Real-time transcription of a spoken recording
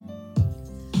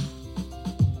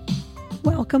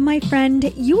Welcome, my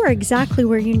friend. You are exactly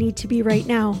where you need to be right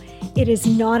now. It is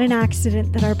not an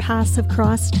accident that our paths have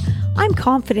crossed. I'm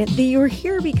confident that you're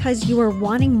here because you are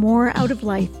wanting more out of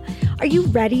life. Are you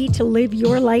ready to live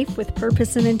your life with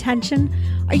purpose and intention?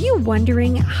 Are you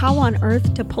wondering how on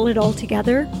earth to pull it all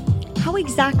together? How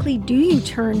exactly do you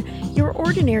turn your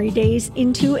ordinary days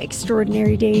into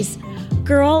extraordinary days?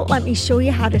 Girl, let me show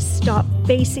you how to stop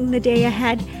facing the day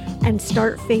ahead and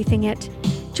start faithing it.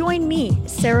 Join me,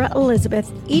 Sarah Elizabeth,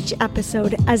 each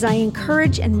episode as I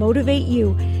encourage and motivate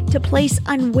you to place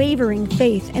unwavering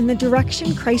faith in the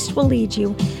direction Christ will lead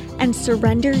you and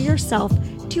surrender yourself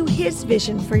to His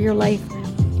vision for your life.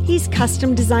 He's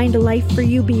custom designed a life for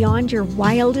you beyond your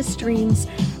wildest dreams,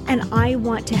 and I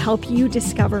want to help you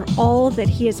discover all that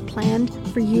He has planned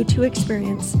for you to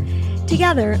experience.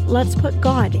 Together, let's put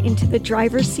God into the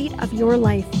driver's seat of your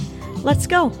life. Let's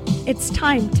go. It's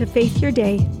time to faith your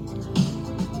day.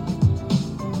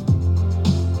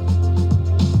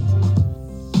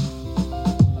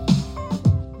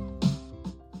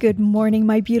 Good morning,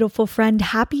 my beautiful friend.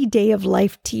 Happy day of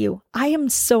life to you. I am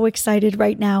so excited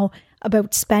right now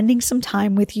about spending some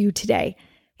time with you today.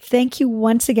 Thank you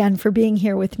once again for being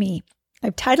here with me.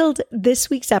 I've titled this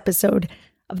week's episode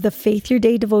of the Faith Your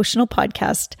Day devotional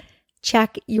podcast,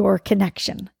 Check Your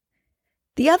Connection.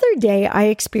 The other day, I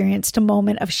experienced a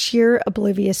moment of sheer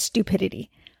oblivious stupidity.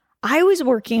 I was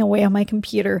working away on my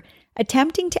computer,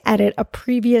 attempting to edit a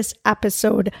previous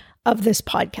episode of this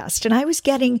podcast, and I was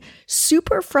getting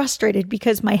super frustrated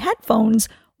because my headphones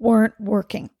weren't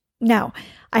working. Now,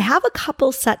 I have a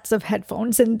couple sets of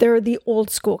headphones, and they're the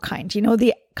old school kind,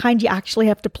 the kind you actually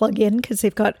have to plug in because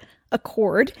they've got a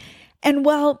cord. And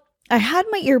well, I had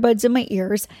my earbuds in my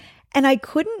ears, and I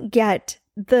couldn't get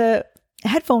the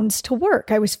headphones to work.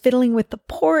 I was fiddling with the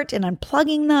port and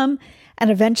unplugging them,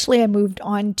 and eventually I moved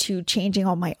on to changing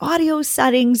all my audio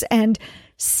settings, and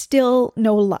still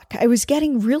no luck. I was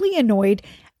getting really annoyed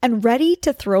and ready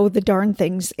to throw the darn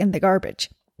things in the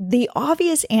garbage. The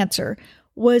obvious answer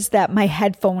was that my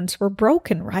headphones were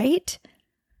broken, right?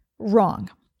 Wrong.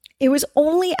 It was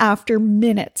only after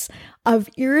minutes of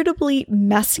irritably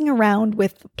messing around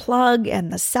with the plug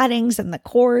and the settings and the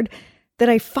cord that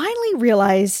I finally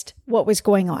realized what was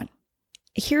going on.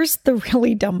 Here's the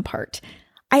really dumb part.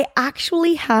 I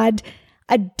actually had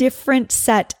a different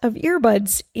set of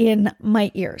earbuds in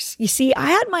my ears. You see, I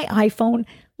had my iPhone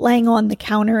laying on the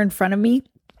counter in front of me,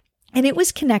 and it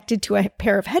was connected to a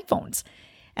pair of headphones.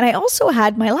 And I also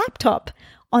had my laptop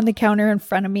on the counter in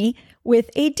front of me with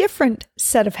a different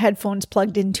set of headphones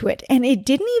plugged into it. And it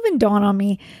didn't even dawn on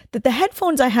me that the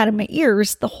headphones I had in my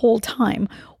ears the whole time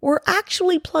were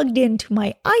actually plugged into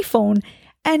my iPhone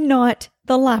and not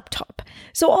the laptop.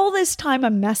 So all this time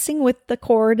I'm messing with the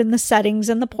cord and the settings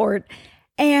and the port,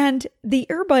 and the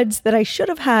earbuds that I should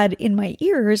have had in my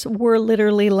ears were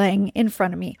literally laying in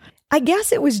front of me. I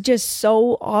guess it was just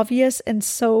so obvious and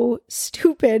so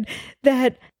stupid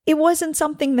that it wasn't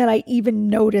something that I even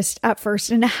noticed at first.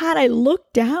 And had I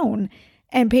looked down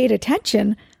and paid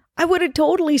attention, I would have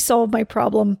totally solved my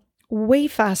problem way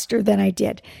faster than I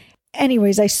did.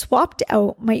 Anyways, I swapped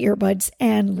out my earbuds,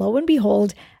 and lo and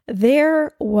behold,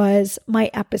 there was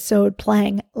my episode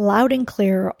playing loud and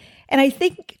clear. And I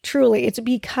think truly it's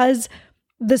because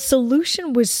the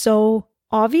solution was so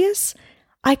obvious,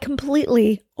 I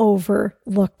completely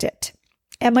overlooked it.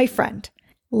 And my friend,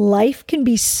 life can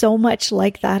be so much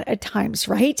like that at times,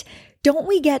 right? Don't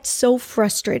we get so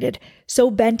frustrated, so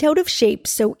bent out of shape,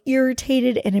 so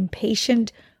irritated and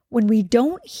impatient when we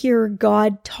don't hear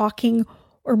God talking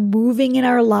or moving in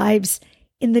our lives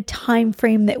in the time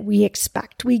frame that we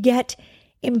expect? We get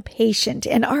impatient,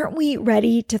 and aren't we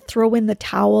ready to throw in the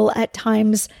towel at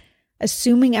times,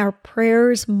 assuming our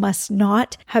prayers must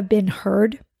not have been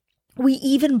heard? We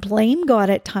even blame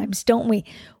God at times, don't we?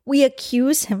 We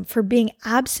accuse Him for being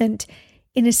absent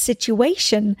in a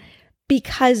situation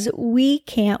because we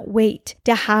can't wait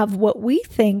to have what we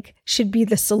think should be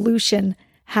the solution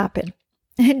happen.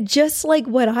 And just like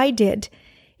what I did,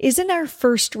 isn't our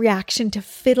first reaction to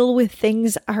fiddle with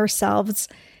things ourselves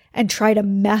and try to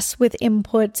mess with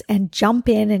inputs and jump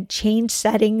in and change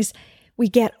settings? We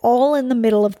get all in the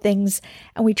middle of things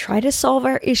and we try to solve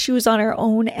our issues on our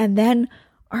own, and then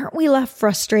aren't we left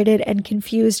frustrated and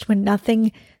confused when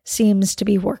nothing seems to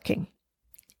be working?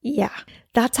 Yeah,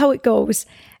 that's how it goes.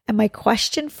 And my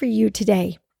question for you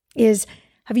today is,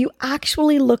 have you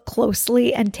actually looked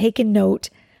closely and taken note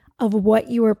of what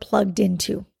you are plugged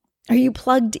into? Are you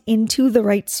plugged into the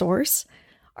right source?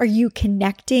 Are you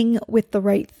connecting with the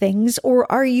right things? Or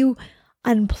are you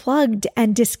unplugged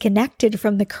and disconnected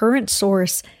from the current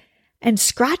source and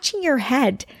scratching your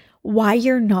head why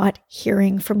you're not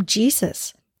hearing from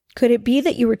Jesus? Could it be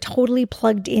that you were totally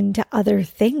plugged into other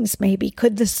things maybe?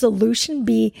 Could the solution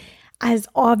be as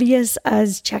obvious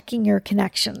as checking your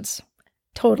connections?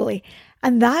 Totally.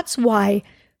 And that's why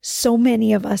so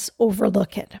many of us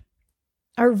overlook it.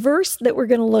 Our verse that we're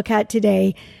going to look at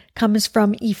today comes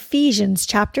from Ephesians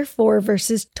chapter 4,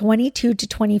 verses 22 to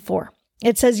 24.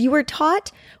 It says, "You were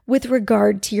taught with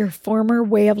regard to your former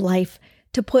way of life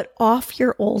to put off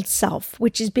your old self,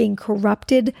 which is being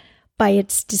corrupted by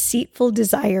its deceitful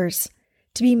desires,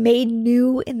 to be made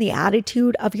new in the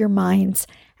attitude of your minds,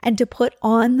 and to put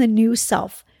on the new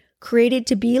self, created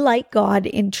to be like God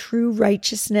in true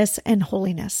righteousness and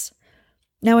holiness."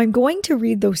 Now I'm going to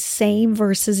read those same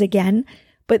verses again,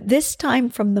 but this time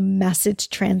from the Message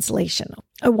translation.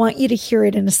 I want you to hear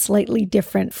it in a slightly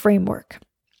different framework.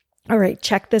 All right,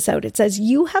 check this out. It says,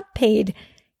 "You have paid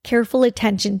careful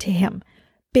attention to him,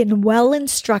 been well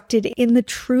instructed in the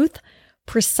truth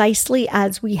precisely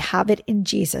as we have it in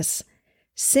Jesus.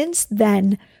 Since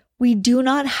then, we do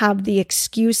not have the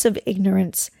excuse of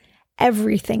ignorance.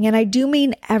 Everything, and I do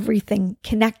mean everything,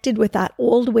 connected with that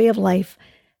old way of life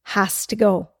has to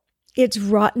go. It's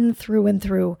rotten through and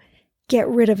through. Get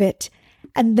rid of it,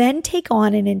 and then take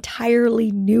on an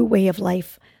entirely new way of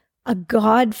life, a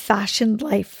God-fashioned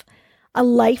life, a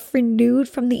life renewed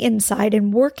from the inside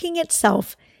and working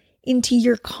itself into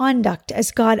your conduct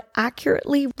as God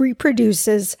accurately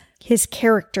reproduces his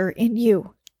character in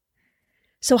you."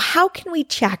 So how can we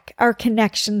check our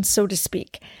connections, so to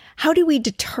speak? How do we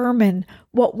determine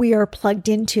what we are plugged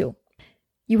into?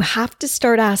 You have to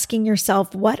start asking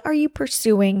yourself, what are you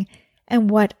pursuing and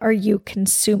what are you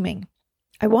consuming?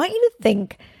 I want you to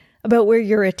think about where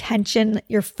your attention,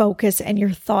 your focus, and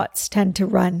your thoughts tend to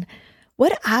run.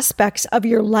 What aspects of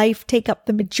your life take up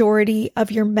the majority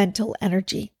of your mental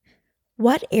energy?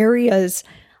 What areas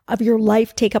of your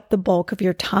life take up the bulk of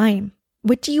your time?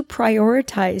 What do you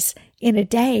prioritize in a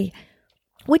day?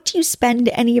 What do you spend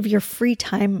any of your free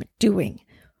time doing?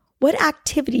 What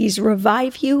activities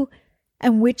revive you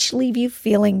and which leave you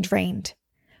feeling drained?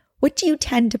 What do you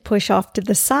tend to push off to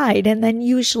the side and then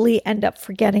usually end up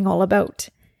forgetting all about?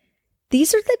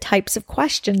 These are the types of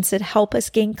questions that help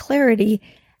us gain clarity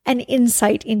and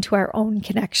insight into our own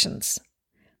connections.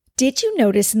 Did you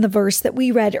notice in the verse that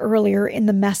we read earlier in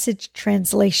the Message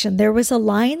translation, there was a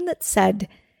line that said,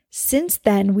 "Since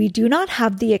then, we do not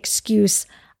have the excuse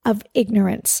of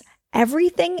ignorance.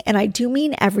 Everything, and I do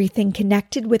mean everything,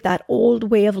 connected with that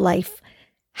old way of life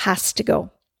has to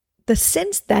go." The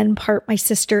since then part, my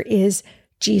sister, is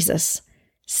Jesus.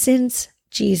 Since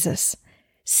Jesus.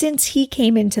 Since he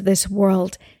came into this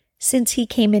world. Since he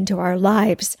came into our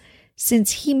lives.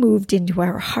 Since he moved into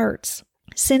our hearts.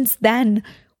 Since then,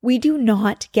 we do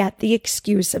not get the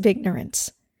excuse of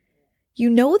ignorance. You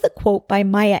know the quote by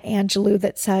Maya Angelou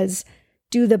that says,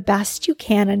 "Do the best you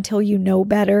can until you know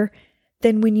better.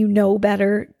 Then when you know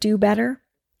better, do better."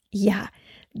 Yeah,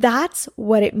 that's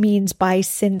what it means by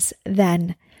since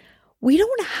then. We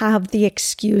don't have the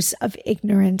excuse of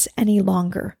ignorance any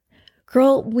longer.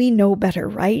 Girl, we know better,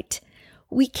 right?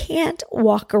 We can't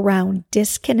walk around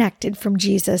disconnected from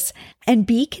Jesus and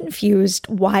be confused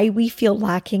why we feel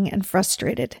lacking and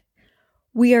frustrated.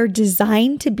 We are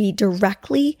designed to be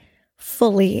directly,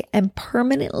 fully, and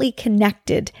permanently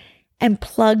connected and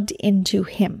plugged into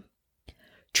him.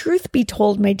 Truth be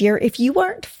told, my dear, if you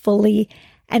aren't fully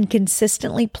and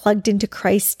consistently plugged into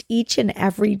Christ each and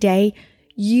every day,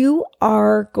 you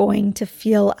are going to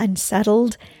feel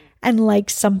unsettled and like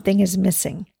something is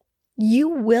missing. You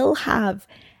will have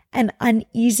an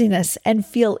uneasiness and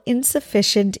feel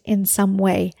insufficient in some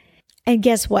way. And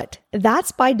guess what?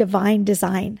 That's by divine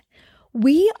design.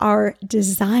 We are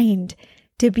designed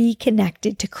to be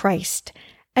connected to Christ.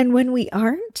 And when we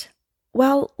aren't,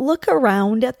 well, look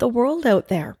around at the world out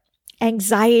there.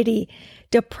 Anxiety,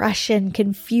 depression,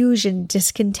 confusion,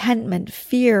 discontentment,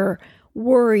 fear,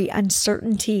 worry,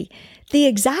 uncertainty, the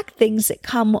exact things that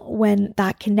come when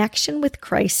that connection with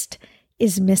Christ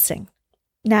is missing.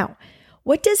 Now,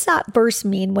 what does that verse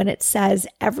mean when it says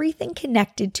everything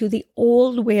connected to the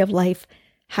old way of life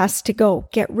has to go?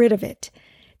 Get rid of it.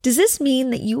 Does this mean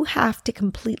that you have to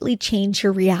completely change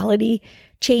your reality,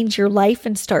 change your life,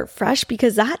 and start fresh?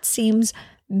 Because that seems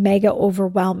mega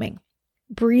overwhelming.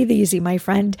 Breathe easy, my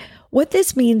friend. What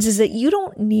this means is that you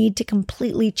don't need to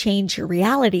completely change your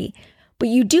reality, but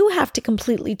you do have to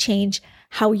completely change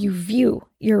how you view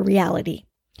your reality.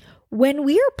 When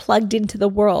we are plugged into the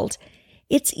world,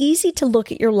 it's easy to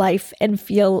look at your life and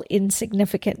feel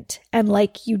insignificant and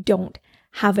like you don't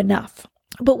have enough.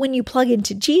 But when you plug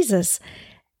into Jesus,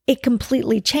 it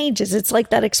completely changes. It's like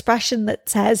that expression that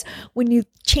says, when you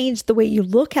change the way you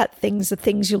look at things, the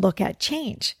things you look at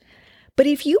change. But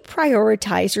if you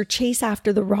prioritize or chase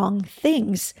after the wrong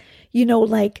things,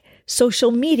 like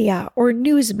social media or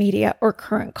news media or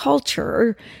current culture,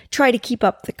 or try to keep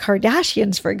up the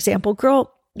Kardashians, for example,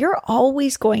 girl, you're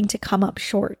always going to come up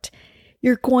short.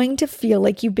 You're going to feel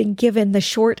like you've been given the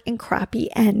short and crappy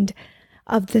end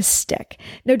of the stick.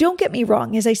 Now, don't get me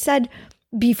wrong. As I said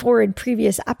before in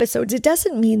previous episodes, it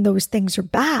doesn't mean those things are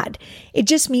bad. It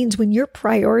just means when you're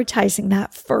prioritizing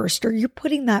that first, or you're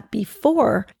putting that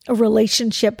before a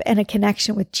relationship and a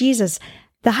connection with Jesus,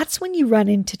 that's when you run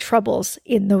into troubles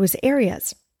in those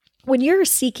areas. When you're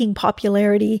seeking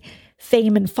popularity,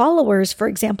 fame, and followers, for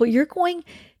example, you're going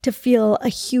to feel a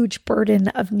huge burden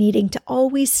of needing to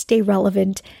always stay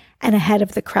relevant and ahead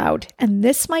of the crowd. And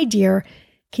this, my dear,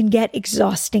 can get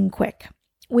exhausting quick.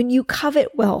 When you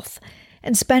covet wealth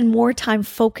and spend more time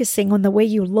focusing on the way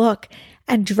you look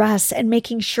and dress and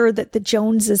making sure that the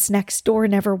Joneses next door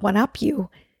never one-up you,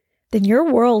 then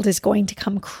your world is going to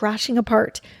come crashing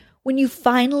apart when you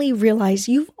finally realize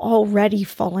you've already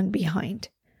fallen behind.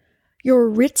 Your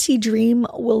ritzy dream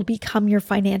will become your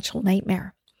financial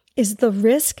nightmare. Is the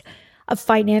risk of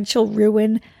financial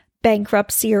ruin,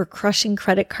 bankruptcy, or crushing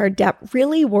credit card debt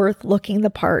really worth looking the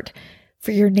part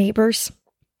for your neighbors?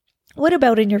 What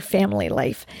about in your family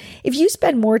life? If you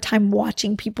spend more time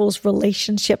watching people's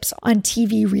relationships on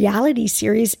TV reality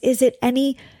series, is it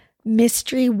any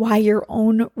mystery why your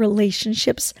own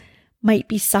relationships might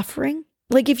be suffering?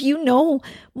 Like, if you know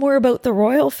more about the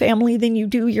royal family than you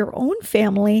do your own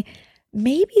family,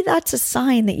 maybe that's a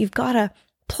sign that you've got to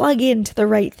plug into the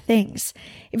right things.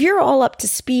 If you're all up to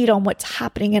speed on what's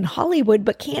happening in Hollywood,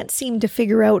 but can't seem to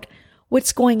figure out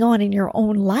what's going on in your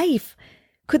own life,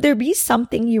 could there be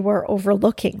something you are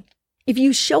overlooking? If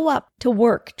you show up to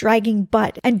work dragging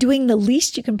butt and doing the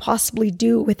least you can possibly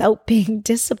do without being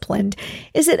disciplined,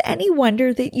 is it any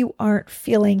wonder that you aren't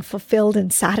feeling fulfilled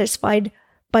and satisfied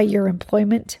by your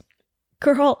employment?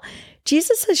 Girl,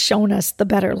 Jesus has shown us the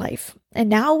better life, and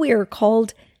now we are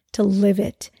called to live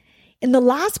it. In the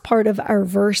last part of our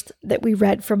verse that we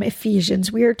read from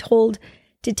Ephesians, we are told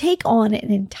to take on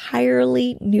an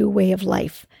entirely new way of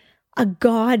life, a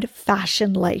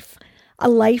God-fashioned life, a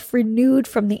life renewed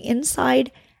from the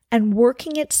inside and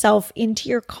working itself into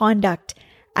your conduct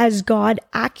as God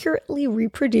accurately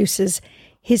reproduces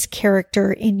his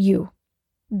character in you.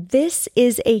 This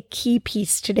is a key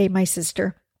piece today, my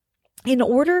sister. In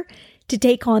order to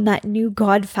take on that new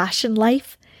God-fashioned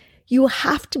life, you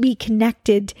have to be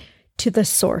connected to the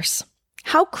source.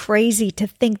 How crazy to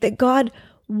think that God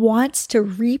wants to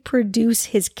reproduce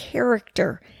his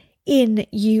character in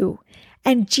you.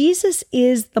 And Jesus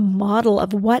is the model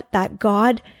of what that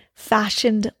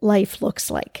God-fashioned life looks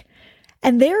like.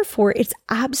 And therefore, it's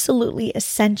absolutely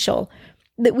essential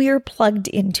that we are plugged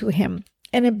into him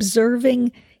and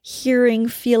observing, hearing,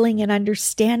 feeling, and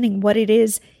understanding what it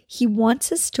is he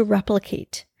wants us to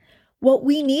replicate. What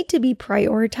we need to be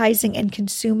prioritizing and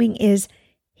consuming is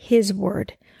his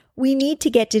word. We need to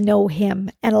get to know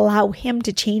him and allow him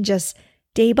to change us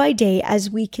day by day as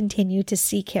we continue to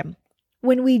seek him.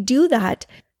 When we do that,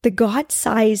 the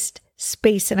God-sized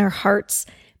space in our hearts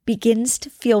begins to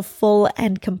feel full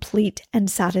and complete and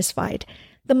satisfied.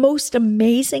 The most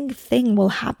amazing thing will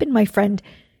happen, my friend.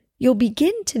 You'll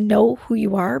begin to know who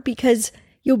you are because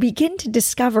you'll begin to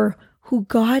discover who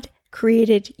God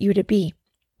created you to be,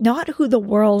 not who the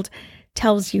world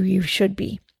tells you you should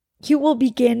be. You will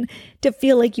begin to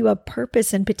feel like you have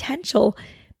purpose and potential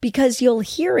because you'll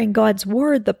hear in God's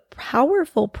word the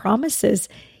powerful promises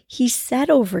he said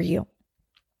over you.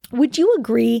 Would you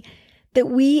agree that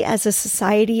we as a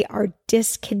society are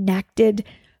disconnected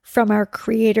from our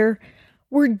Creator?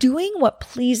 We're doing what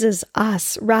pleases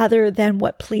us rather than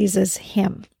what pleases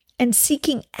him, and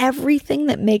seeking everything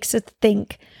that makes us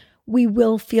think we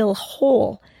will feel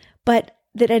whole, but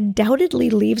that undoubtedly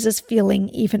leaves us feeling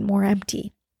even more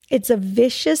empty. It's a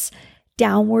vicious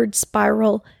downward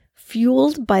spiral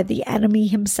fueled by the enemy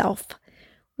himself.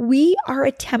 We are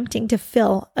attempting to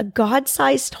fill a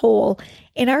God-sized hole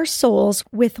in our souls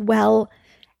with,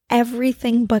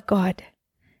 everything but God.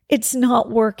 It's not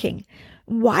working.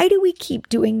 Why do we keep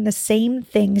doing the same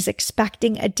things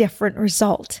expecting a different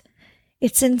result?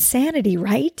 It's insanity,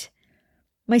 right?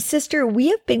 My sister, we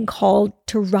have been called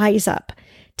to rise up,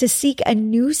 to seek a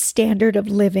new standard of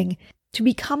living, to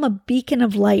become a beacon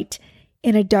of light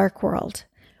in a dark world.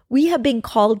 We have been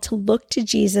called to look to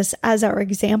Jesus as our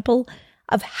example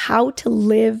of how to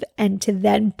live and to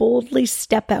then boldly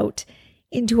step out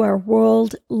into our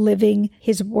world living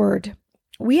his word.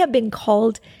 We have been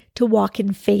called to walk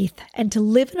in faith and to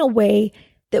live in a way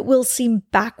that will seem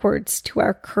backwards to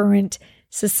our current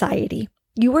society.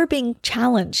 You are being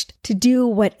challenged to do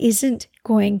what isn't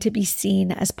going to be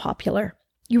seen as popular.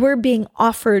 You are being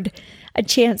offered a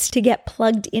chance to get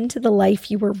plugged into the life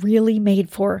you were really made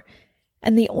for.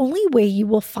 And the only way you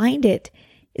will find it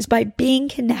is by being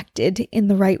connected in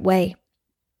the right way.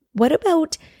 What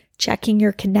about checking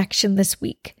your connection this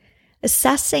week,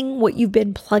 assessing what you've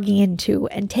been plugging into,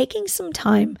 and taking some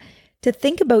time to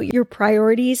think about your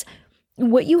priorities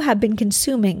and what you have been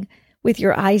consuming with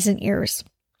your eyes and ears?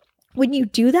 When you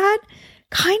do that,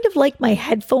 kind of like my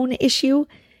headphone issue,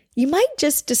 you might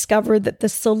just discover that the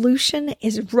solution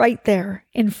is right there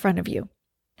in front of you.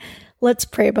 Let's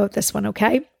pray about this one,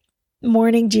 okay?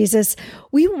 Morning, Jesus.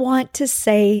 We want to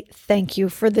say thank you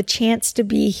for the chance to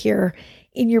be here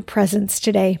in your presence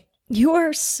today. You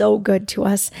are so good to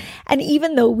us. And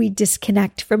even though we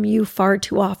disconnect from you far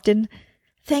too often,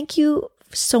 thank you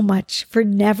so much for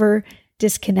never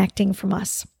disconnecting from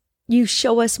us. You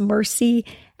show us mercy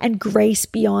and grace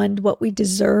beyond what we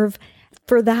deserve.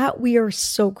 For that, we are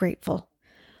so grateful.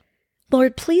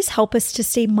 Lord, please help us to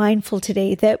stay mindful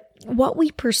today that what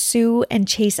we pursue and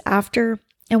chase after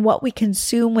and what we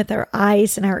consume with our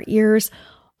eyes and our ears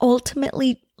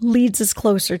ultimately leads us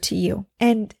closer to you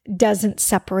and doesn't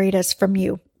separate us from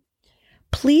you.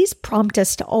 Please prompt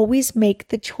us to always make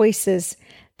the choices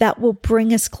that will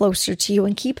bring us closer to you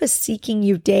and keep us seeking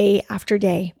you day after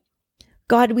day.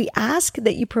 God, we ask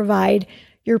that you provide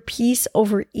your peace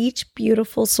over each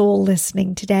beautiful soul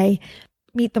listening today.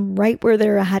 Meet them right where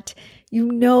they're at.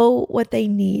 You know what they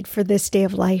need for this day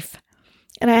of life.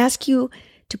 And I ask you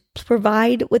to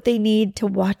provide what they need to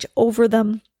watch over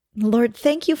them. Lord,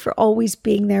 thank you for always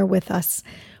being there with us,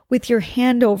 with your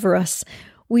hand over us.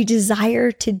 We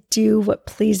desire to do what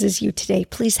pleases you today.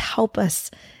 Please help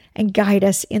us and guide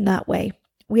us in that way.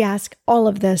 We ask all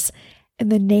of this in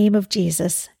the name of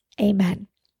Jesus. Amen.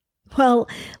 Well,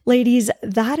 ladies,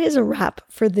 that is a wrap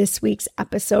for this week's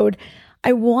episode.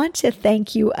 I want to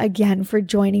thank you again for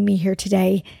joining me here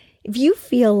today. If you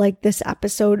feel like this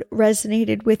episode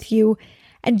resonated with you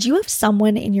and you have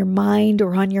someone in your mind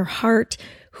or on your heart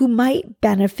who might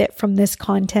benefit from this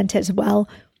content as well,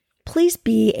 please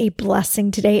be a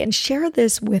blessing today and share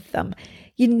this with them.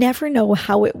 You never know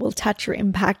how it will touch or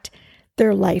impact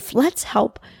their life. Let's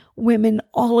help women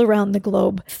all around the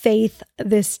globe faith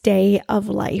this day of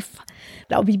life.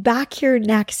 I'll be back here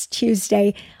next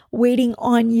Tuesday waiting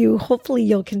on you. Hopefully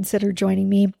you'll consider joining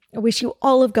me. I wish you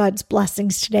all of God's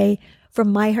blessings today.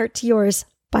 From my heart to yours.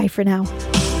 Bye for now.